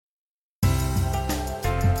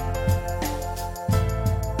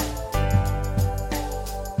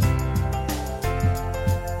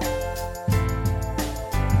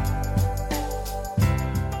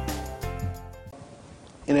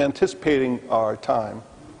anticipating our time,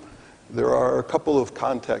 there are a couple of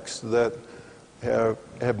contexts that have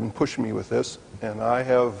been pushing me with this, and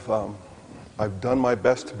I've done my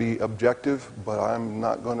best to be objective, but I'm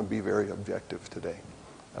not going to be very objective today.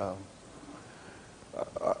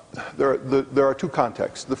 There are two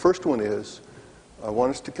contexts. The first one is, I want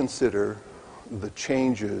us to consider the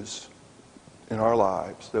changes in our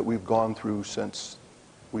lives that we've gone through since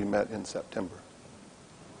we met in September.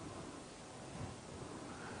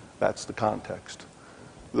 That's the context.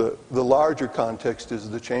 The larger context is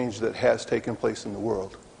the change that has taken place in the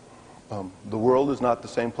world. The world is not the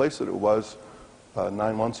same place that it was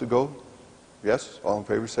 9 months ago. Yes? All in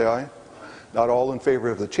favor, say aye. Not all in favor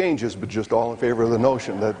of the changes, but just all in favor of the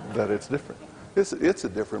notion that it's different. It's a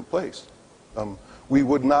different place. We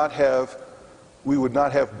would not have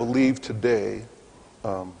believed today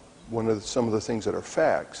some of the things that are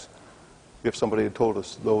facts if somebody had told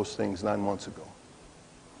us those things 9 months ago.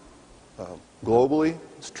 Globally,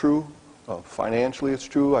 it's true. Financially, it's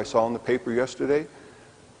true. I saw in the paper yesterday,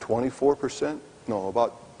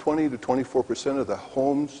 about 20 to 24% of the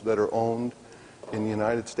homes that are owned in the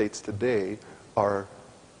United States today are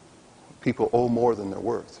people owe more than they're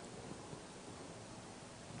worth.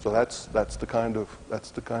 So that's the kind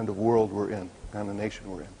of world we're in, kind of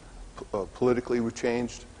nation we're in. Politically, we've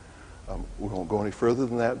changed. We won't go any further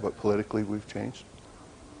than that, but politically, we've changed.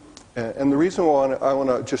 And the reason I want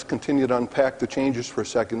to just continue to unpack the changes for a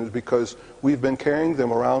second is because we've been carrying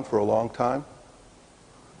them around for a long time.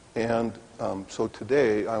 And so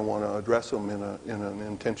today, I want to address them in an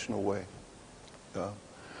intentional way.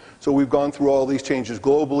 So we've gone through all these changes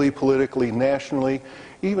globally, politically, nationally,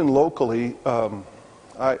 even locally. The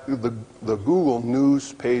Google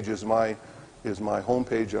News page is my home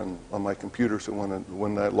page on my computer, so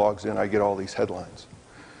when that logs in, I get all these headlines.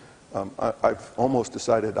 I've almost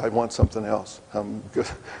decided I want something else. I'm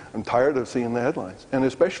tired of seeing the headlines, and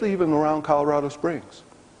especially even around Colorado Springs.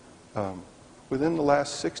 Within the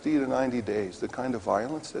last 60 to 90 days, the kind of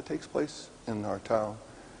violence that takes place in our town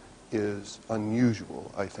is unusual,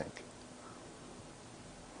 I think.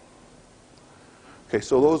 Okay,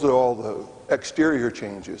 so those are all the exterior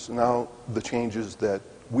changes. Now the changes that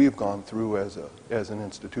we've gone through as an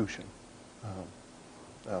institution.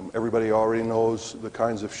 Everybody already knows the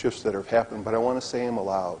kinds of shifts that have happened, but I want to say them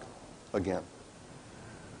aloud again.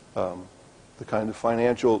 The kind of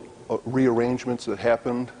financial rearrangements that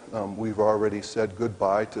happened, we've already said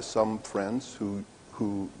goodbye to some friends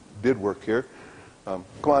who did work here. Come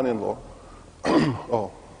on in, Laura.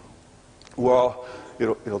 Oh, well,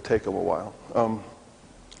 it'll take them a while.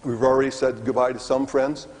 We've already said goodbye to some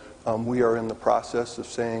friends. We are in the process of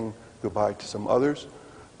saying goodbye to some others.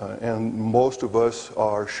 And most of us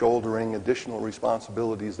are shouldering additional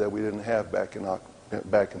responsibilities that we didn't have back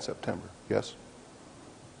in September. Yes?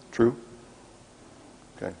 True?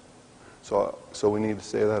 Okay. So we need to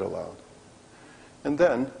say that aloud. And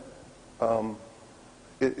then,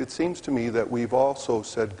 it seems to me that we've also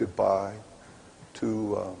said goodbye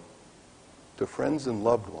to friends and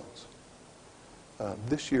loved ones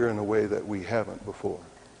this year in a way that we haven't before.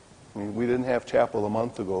 I mean, we didn't have chapel a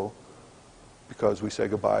month ago because we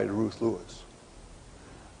said goodbye to Ruth Lewis.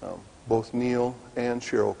 Both Neil and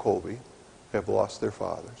Cheryl Colby have lost their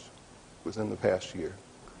fathers within the past year.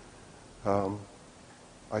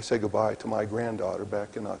 I said goodbye to my granddaughter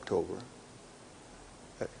back in October.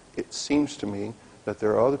 It seems to me that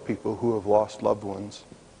there are other people who have lost loved ones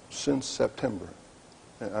since September,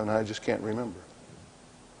 and I just can't remember.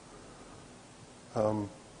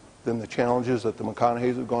 Then the challenges that the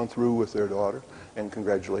McConaughey's have gone through with their daughter, and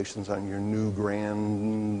congratulations on your new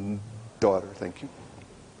granddaughter. Thank you.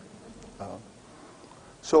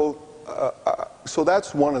 So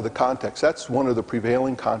that's one of the contexts. That's one of the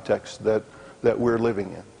prevailing contexts that we're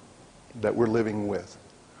living in, that we're living with.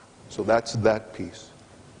 So that's that piece.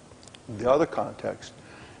 The other context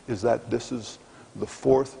is that this is the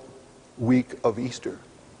 4th week of Easter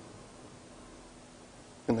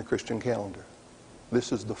in the Christian calendar.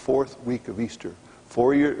 This is the 4th week of Easter.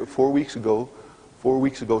 4 weeks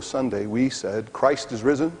ago Sunday, we said, Christ is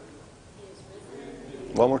risen.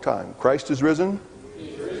 One more time. Christ is risen.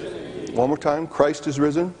 One more time. Christ is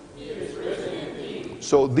risen.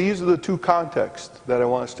 So these are the two contexts that I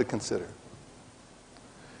want us to consider.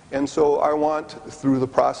 And so I want, through the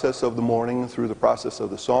process of the morning, through the process of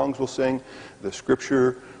the songs we'll sing, the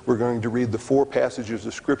scripture, we're going to read the 4 passages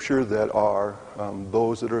of scripture that are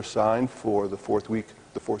those that are assigned for the 4th week,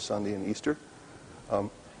 the 4th Sunday in Easter. And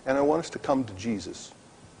I want us to come to Jesus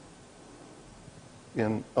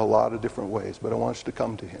in a lot of different ways, but I want us to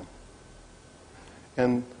come to him.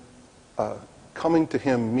 And coming to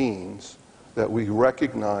him means that we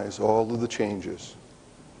recognize all of the changes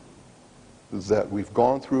that we've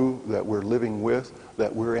gone through, that we're living with,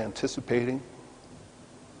 that we're anticipating,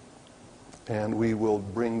 and we will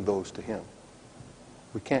bring those to Him.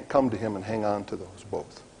 We can't come to Him and hang on to those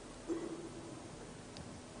both.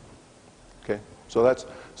 Okay? So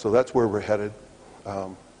that's where we're headed.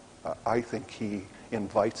 I think He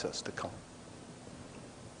invites us to come.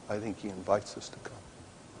 I think He invites us to come.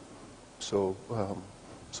 So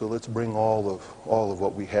let's bring all of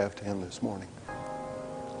what we have to Him this morning.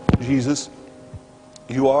 Jesus,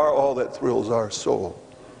 You are all that thrills our soul.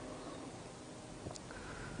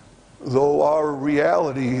 Though our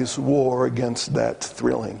realities war against that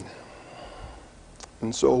thrilling.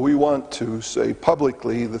 And so we want to say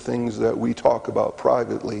publicly the things that we talk about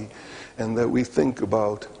privately and that we think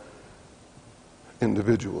about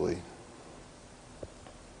individually.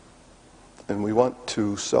 And we want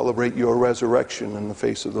to celebrate Your resurrection in the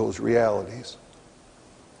face of those realities.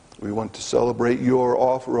 We want to celebrate Your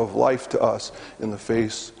offer of life to us in the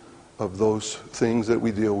face of those things that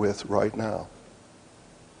we deal with right now.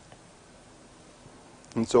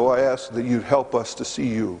 And so I ask that You'd help us to see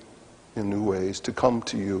You in new ways, to come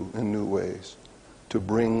to You in new ways, to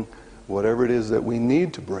bring whatever it is that we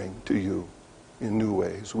need to bring to You in new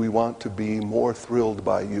ways. We want to be more thrilled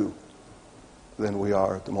by You than we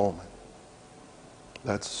are at the moment.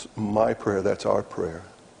 That's my prayer. That's our prayer.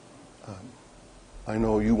 I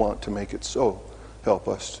know You want to make it so. Help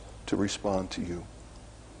us to respond to You.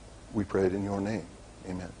 We pray it in Your name.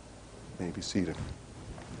 Amen. You may be seated.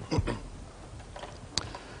 The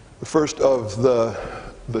first of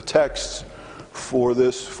the texts for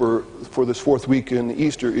this fourth week in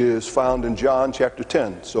Easter is found in John chapter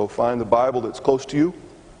 10. So find the Bible that's close to you.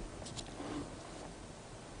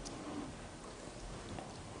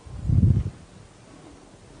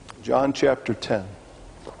 John chapter 10.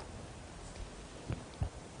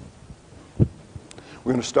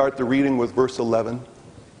 We're going to start the reading with verse 11.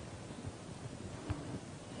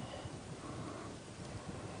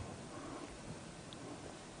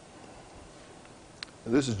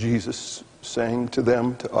 This is Jesus saying to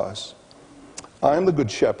them, to us, I am the good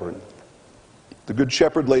shepherd. The good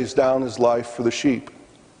shepherd lays down his life for the sheep.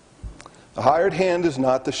 The hired hand is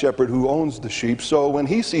not the shepherd who owns the sheep, so when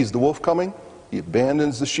he sees the wolf coming, he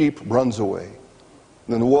abandons the sheep, runs away. And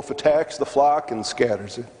then the wolf attacks the flock and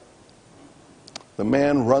scatters it. The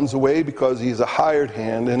man runs away because he's a hired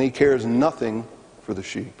hand and he cares nothing for the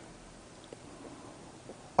sheep.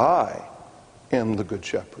 I am the good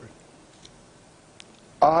shepherd.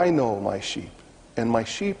 I know my sheep, and my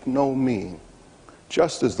sheep know me,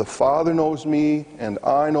 just as the Father knows me, and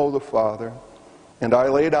I know the Father, and I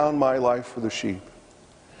lay down my life for the sheep.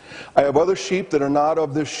 I have other sheep that are not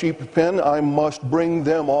of this sheep pen. I must bring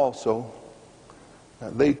them also.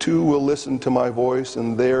 They too will listen to my voice,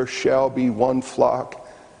 and there shall be one flock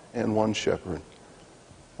and one shepherd.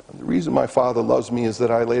 The reason my Father loves me is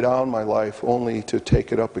that I lay down my life only to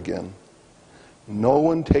take it up again. No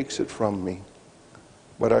one takes it from me,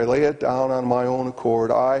 but I lay it down on my own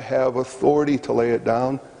accord. I have authority to lay it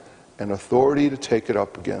down and authority to take it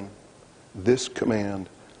up again. This command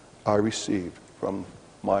I received from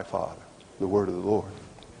my Father. The word of the Lord.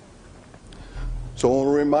 So I want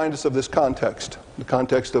to remind us of this context, the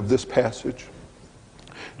context of this passage.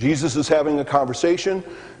 Jesus is having a conversation.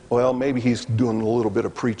 Well, maybe he's doing a little bit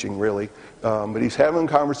of preaching, really. But he's having a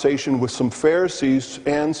conversation with some Pharisees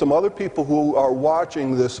and some other people who are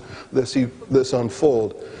watching this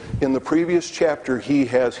unfold. In the previous chapter, he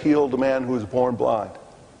has healed a man who was born blind.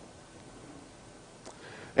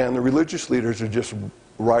 And the religious leaders are just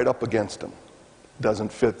right up against him.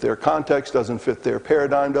 Doesn't fit their context, doesn't fit their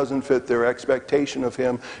paradigm, doesn't fit their expectation of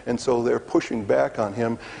him, and so they're pushing back on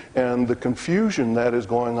him. And the confusion that is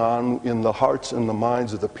going on in the hearts and the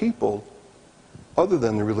minds of the people, other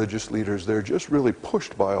than the religious leaders, they're just really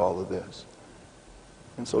pushed by all of this.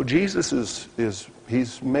 And so Jesus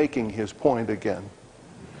he's making his point again.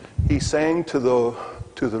 He's saying to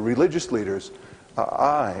the religious leaders,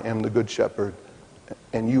 I am the good shepherd,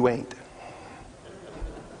 and you ain't.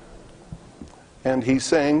 And he's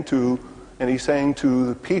saying to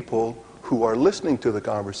the people who are listening to the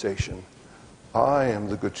conversation, I am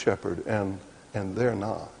the good shepherd, and they're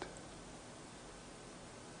not.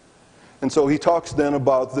 And so he talks then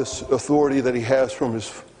about this authority that he has from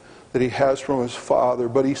his Father.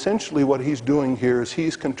 But essentially what he's doing here is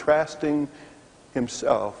he's contrasting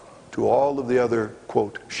himself to all of the other,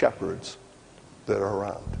 quote, shepherds that are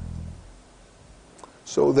around.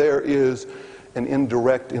 So there is an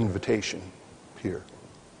indirect invitation here.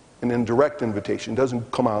 An indirect invitation.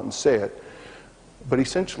 Doesn't come out and say it. But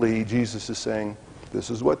essentially, Jesus is saying, this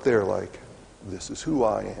is what they're like. this is who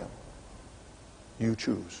I am. You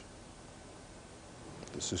choose.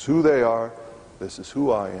 This is who they are. This is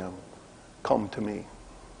who I am. Come to me.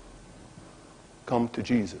 Come to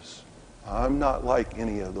Jesus. I'm not like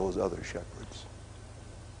any of those other shepherds.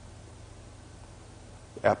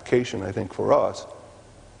 Application, I think, for us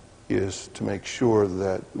is to make sure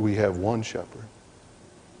that we have one shepherd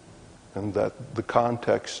and that the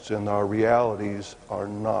context and our realities are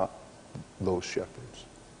not those shepherds,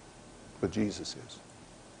 but Jesus is.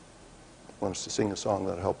 I want us to sing a song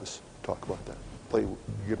that'll help us talk about that.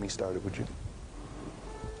 Get me started, would you?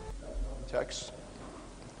 The text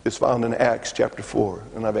is found in Acts chapter 4,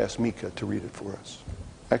 and I've asked Mika to read it for us.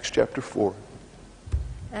 Acts chapter 4.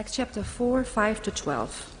 Acts chapter 4, 5 to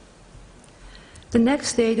 12. The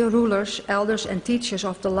next day the rulers, elders, and teachers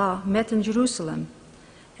of the law met in Jerusalem.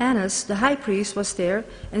 Annas, the high priest, was there,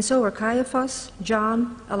 and so were Caiaphas,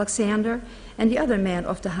 John, Alexander, and the other men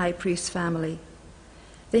of the high priest's family.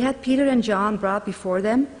 They had Peter and John brought before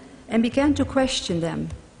them and began to question them.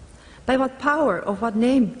 By what power or what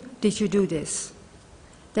name did you do this?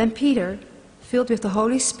 Then Peter, filled with the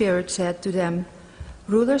Holy Spirit, said to them,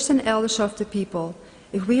 Rulers and elders of the people,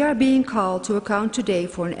 if we are being called to account today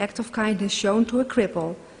for an act of kindness shown to a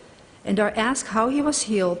cripple, and are asked how he was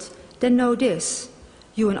healed, then know this,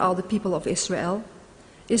 you and all the people of Israel,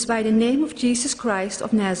 is by the name of Jesus Christ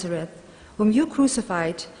of Nazareth, whom you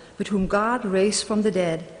crucified, but whom God raised from the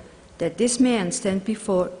dead, that this man stands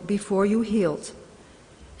before you healed.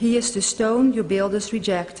 He is the stone you builders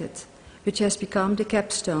rejected, which has become the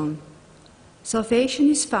capstone. Salvation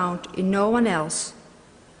is found in no one else,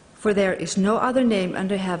 for there is no other name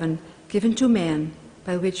under heaven given to man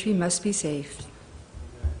by which we must be saved.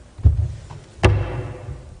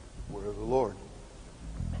 Word of the Lord.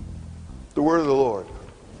 The word of the Lord.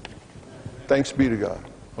 Thanks be to God.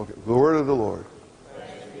 Okay, the word of the Lord.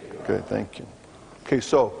 Okay, thank you. Okay,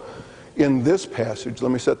 so in this passage,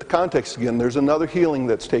 let me set the context again. There's another healing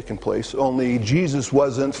that's taken place, only Jesus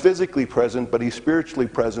wasn't physically present, but he's spiritually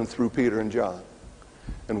present through Peter and John.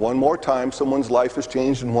 And one more time, someone's life has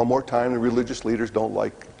changed, and one more time, the religious leaders don't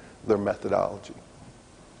like their methodology.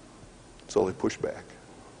 So they push back.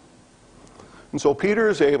 And so Peter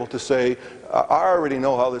is able to say, I already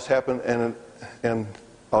know how this happened, and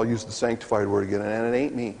I'll use the sanctified word again, and it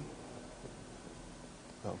ain't me.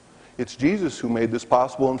 It's Jesus who made this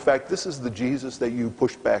possible. In fact, this is the Jesus that you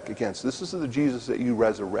pushed back against. This is the Jesus that you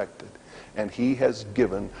resurrected. And he has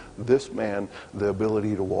given this man the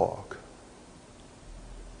ability to walk.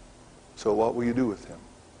 So what will you do with him?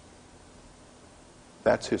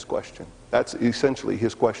 That's his question. That's essentially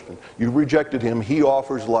his question. You rejected him. He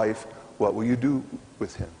offers life. What will you do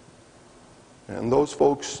with him? And those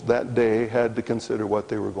folks that day had to consider what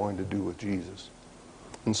they were going to do with Jesus.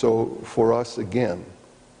 And so for us, again,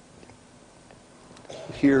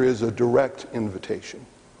 here is a direct invitation.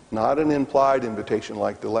 Not an implied invitation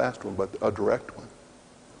like the last one, but a direct one.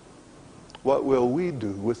 What will we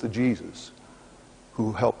do with the Jesus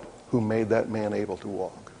who made that man able to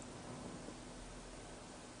walk?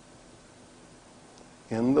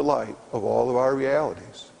 In the light of all of our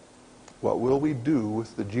realities, what will we do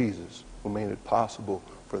with the Jesus who made it possible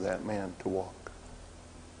for that man to walk?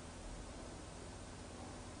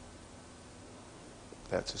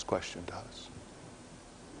 That's his question to us.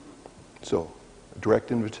 So, a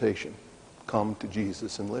direct invitation. Come to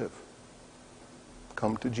Jesus and live.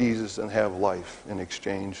 Come to Jesus and have life in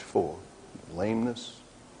exchange for lameness,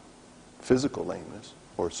 physical lameness,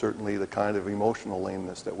 or certainly the kind of emotional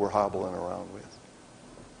lameness that we're hobbling around with.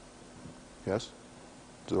 Yes?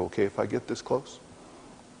 Is it okay if I get this close?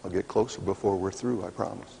 I'll get closer before we're through, I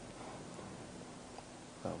promise.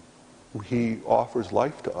 He offers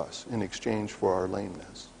life to us in exchange for our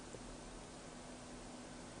lameness.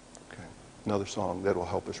 Okay, another song that will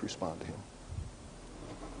help us respond to him.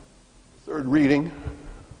 The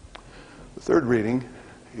third reading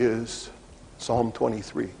is Psalm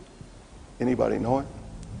 23. Anybody know it?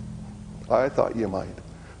 I thought you might.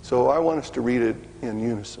 So I want us to read it in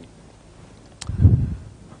unison.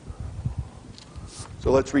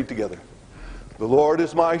 So let's read together. The Lord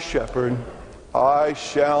is my shepherd, I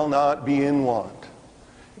shall not be in want.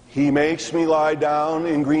 He makes me lie down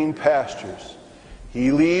in green pastures.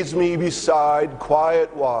 He leads me beside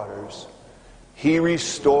quiet waters. He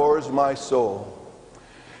restores my soul.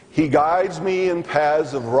 He guides me in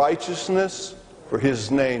paths of righteousness for his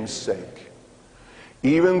name's sake.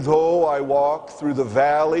 Even though I walk through the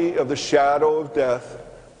valley of the shadow of death,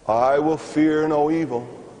 I will fear no evil.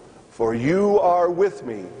 For you are with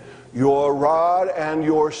me. Your rod and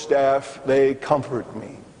your staff, they comfort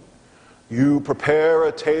me. You prepare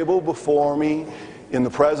a table before me In the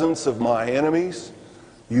presence of my enemies,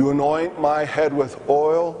 you anoint my head with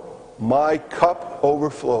oil, my cup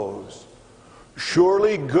overflows.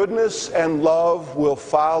 Surely goodness and love will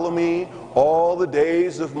follow me all the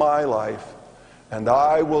days of my life, and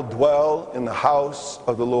I will dwell in the house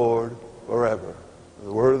of the Lord forever.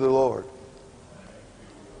 The word of the Lord.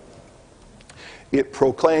 It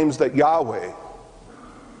proclaims that Yahweh,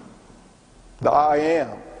 the I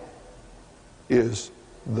Am, is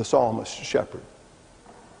the psalmist's shepherd.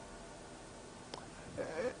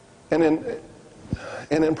 And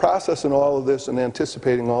in processing all of this and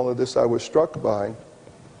anticipating all of this, I was struck by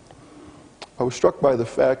the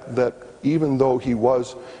fact that even though he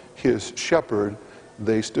was his shepherd,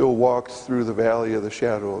 they still walked through the valley of the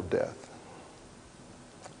shadow of death.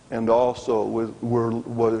 And also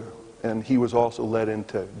and he was also led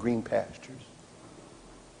into green pastures.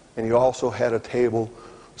 And he also had a table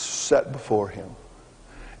set before him.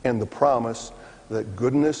 And the promise that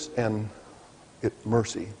goodness and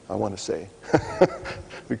mercy, I want to say,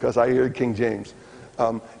 because I hear King James.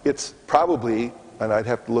 It's probably, and I'd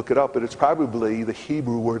have to look it up, but it's probably the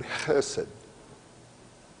Hebrew word chesed.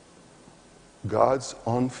 God's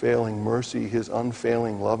unfailing mercy, his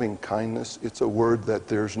unfailing loving kindness, it's a word that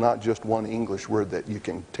there's not just one English word that you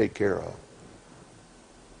can take care of.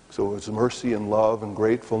 So it's mercy and love and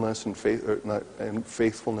gratefulness and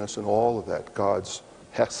faithfulness and all of that. God's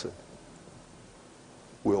hesed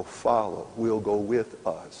will follow, will go with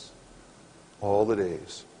us all the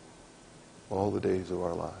days of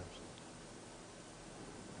our lives.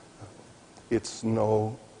 It's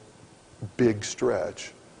no big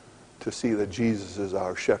stretch to see that Jesus is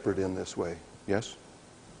our shepherd in this way. Yes?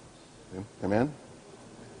 Amen?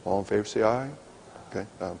 All in favor say aye. Okay.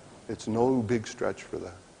 It's no big stretch for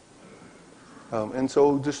that. And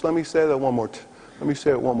so just let me say that one more let me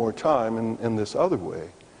say it one more time in this other way.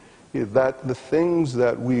 That the things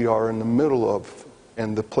that we are in the middle of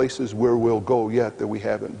and the places where we'll go yet that we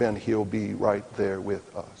haven't been, he'll be right there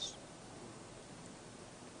with us.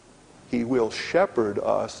 He will shepherd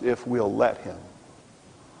us if we'll let him.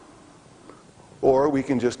 Or we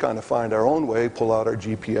can just kind of find our own way, pull out our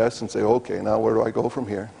GPS and say, okay, now where do I go from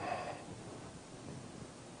here?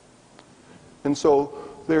 And so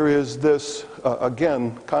there is this,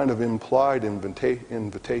 again, kind of implied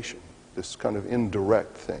invitation, this kind of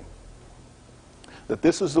indirect thing. That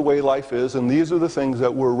this is the way life is, and these are the things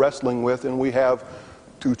that we're wrestling with, and we have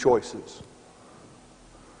two choices.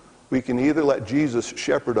 We can either let Jesus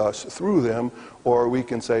shepherd us through them, or we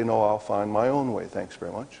can say, no, I'll find my own way. Thanks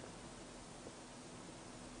very much.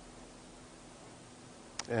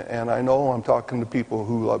 And I know I'm talking to people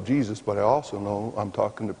who love Jesus, but I also know I'm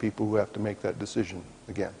talking to people who have to make that decision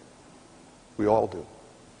again. We all do.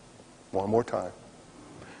 One more time.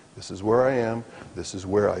 This is where I am. This is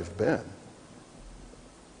where I've been.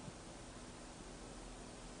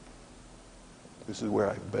 This is where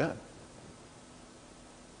I've been.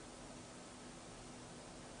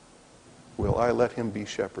 Will I let him be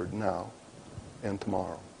shepherd now and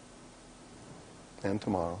tomorrow? And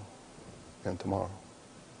tomorrow and tomorrow.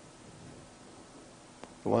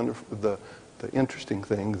 The interesting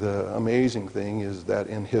thing, the amazing thing is that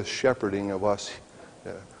in his shepherding of us,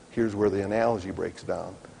 here's where the analogy breaks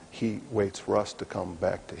down. He waits for us to come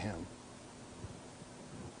back to him.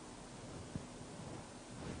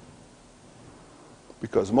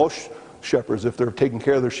 Because most shepherds, if they're taking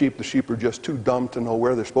care of their sheep, the sheep are just too dumb to know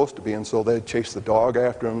where they're supposed to be, and so they chase the dog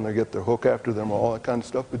after them, they get their hook after them, all that kind of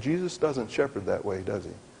stuff. But Jesus doesn't shepherd that way, does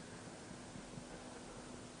he?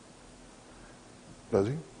 Does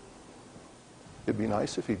he? It'd be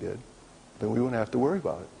nice if he did. Then we wouldn't have to worry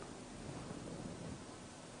about it.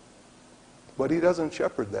 But he doesn't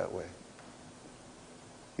shepherd that way.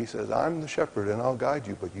 He says, I'm the shepherd and I'll guide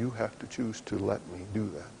you, but you have to choose to let me do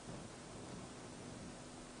that.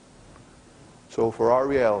 So for our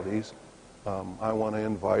realities, I want to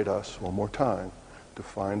invite us one more time to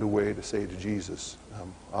find a way to say to Jesus,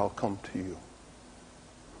 I'll come to you.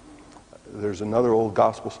 There's another old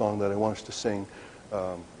gospel song that I want us to sing.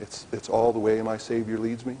 It's All the Way My Savior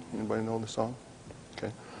Leads Me. Anybody know the song?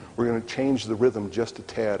 Okay. We're going to change the rhythm just a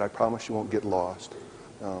tad. I promise you won't get lost.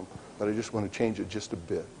 But I just want to change it just a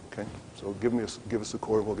bit. Okay. So give us a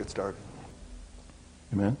chord and we'll get started.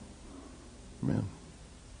 Amen? Amen.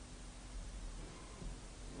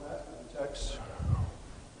 Last of the text.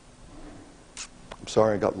 I'm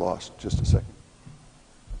sorry I got lost. Just a second.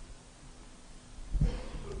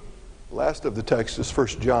 Last of the text is 1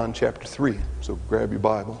 John chapter 3. So grab your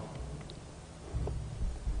Bible.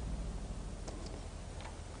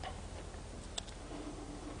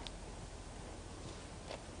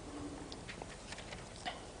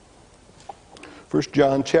 1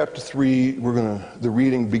 John chapter 3, the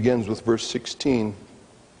reading begins with verse 16.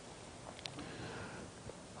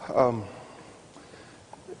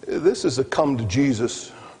 This is a come to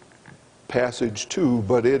Jesus passage too,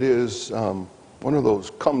 but it is one of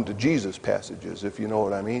those come to Jesus passages, if you know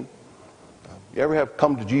what I mean. You ever have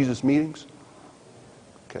come to Jesus meetings?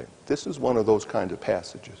 Okay, this is one of those kind of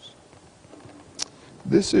passages.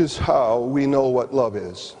 This is how we know what love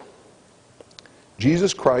is.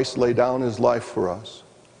 Jesus Christ laid down his life for us,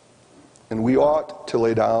 and we ought to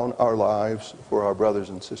lay down our lives for our brothers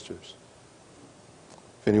and sisters.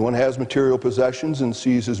 If anyone has material possessions and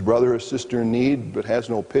sees his brother or sister in need but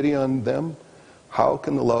has no pity on them, how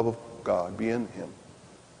can the love of God be in him?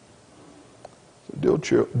 So,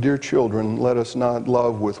 dear children, let us not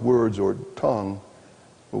love with words or tongue,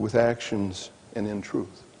 but with actions and in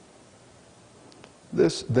truth.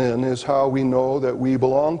 This, then, is how we know that we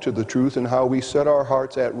belong to the truth and how we set our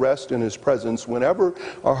hearts at rest in his presence whenever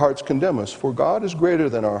our hearts condemn us. For God is greater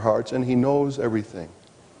than our hearts, and he knows everything.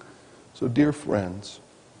 So, dear friends,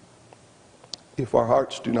 if our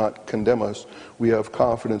hearts do not condemn us, we have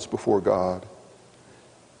confidence before God.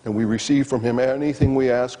 And we receive from him anything we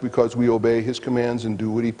ask because we obey his commands and do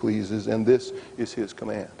what he pleases. And this is his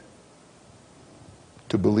command: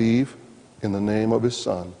 to believe in the name of his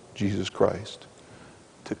Son, Jesus Christ,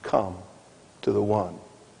 to come to the one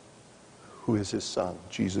who is his Son,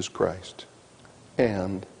 Jesus Christ,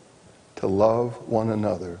 and to love one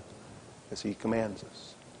another as he commands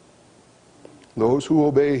us. Those who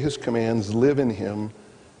obey his commands live in him,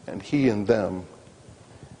 and he in them.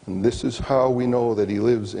 And this is how we know that he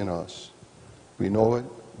lives in us. We know it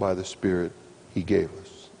by the Spirit he gave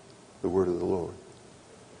us. The word of the Lord.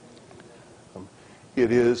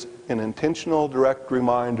 It is an intentional, direct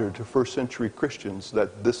reminder to first century Christians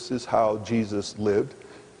that this is how Jesus lived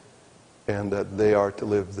and that they are to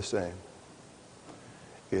live the same.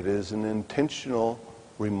 It is an intentional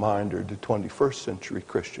reminder to 21st century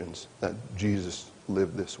Christians that Jesus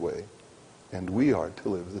lived this way and we are to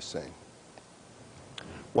live the same.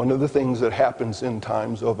 One of the things that happens in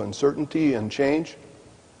times of uncertainty and change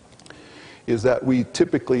is that we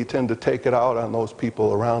typically tend to take it out on those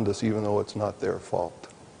people around us even though it's not their fault.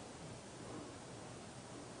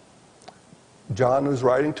 John was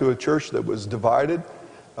writing to a church that was divided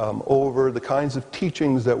over the kinds of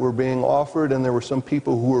teachings that were being offered, and there were some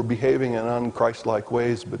people who were behaving in un-Christ-like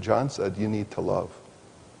ways, but John said, you need to love.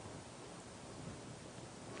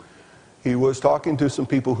 He was talking to some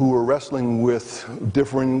people who were wrestling with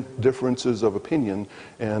differences of opinion,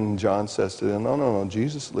 and John says to them, no,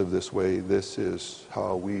 Jesus lived this way. This is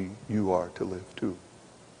how you are to live too.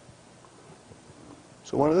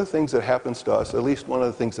 So one of the things that happens to us, at least one of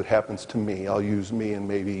the things that happens to me, I'll use me and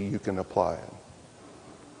maybe you can apply it.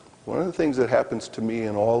 One of the things that happens to me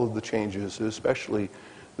in all of the changes, especially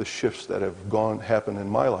the shifts that have happened in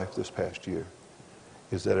my life this past year,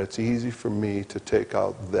 is that it's easy for me to take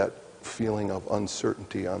out that feeling of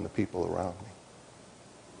uncertainty on the people around me.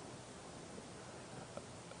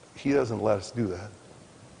 He doesn't let us do that.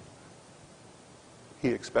 He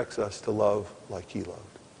expects us to love like he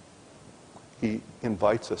loved. He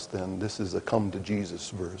invites us then, this is a come to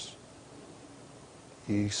Jesus verse.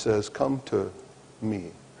 He says, come to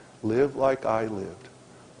me. Live like I lived.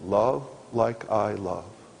 Love like I love.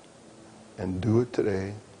 And do it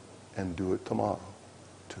today and do it tomorrow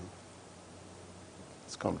too.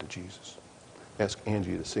 Let's come to Jesus. Ask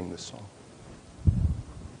Angie to sing this song.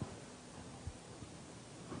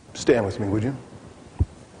 Stand with me, would you?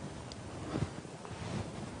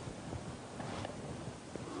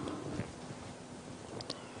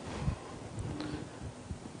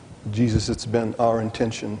 Jesus, it's been our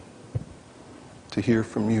intention to hear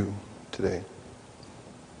from you today.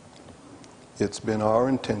 It's been our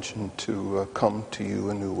intention to come to you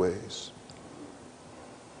in new ways.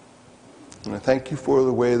 And I thank you for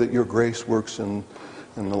the way that your grace works in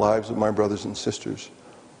the lives of my brothers and sisters.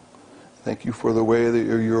 Thank you for the way that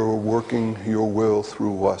you're working your will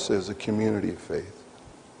through us as a community of faith.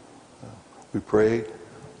 We pray,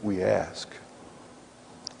 we ask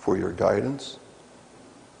for your guidance.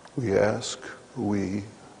 We ask, we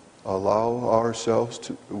allow ourselves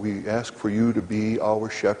to, we ask for you to be our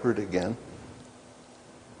shepherd again.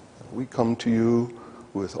 We come to you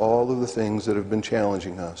with all of the things that have been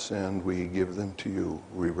challenging us, and we give them to you.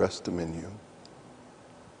 We rest them in you.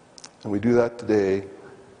 And we do that today.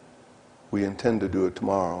 We intend to do it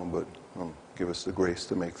tomorrow, but give us the grace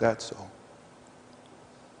to make that so.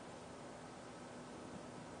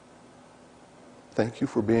 Thank you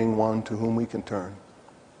for being one to whom we can turn.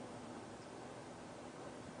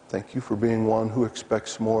 Thank you for being one who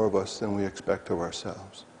expects more of us than we expect of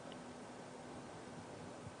ourselves.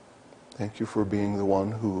 Thank you for being the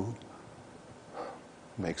one who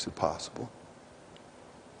makes it possible.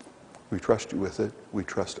 We trust you with it. We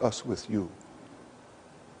trust us with you.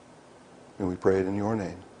 And we pray it in your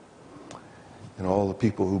name. And all the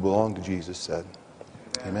people who belong to Jesus said,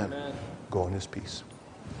 Amen. Amen. Go in his peace.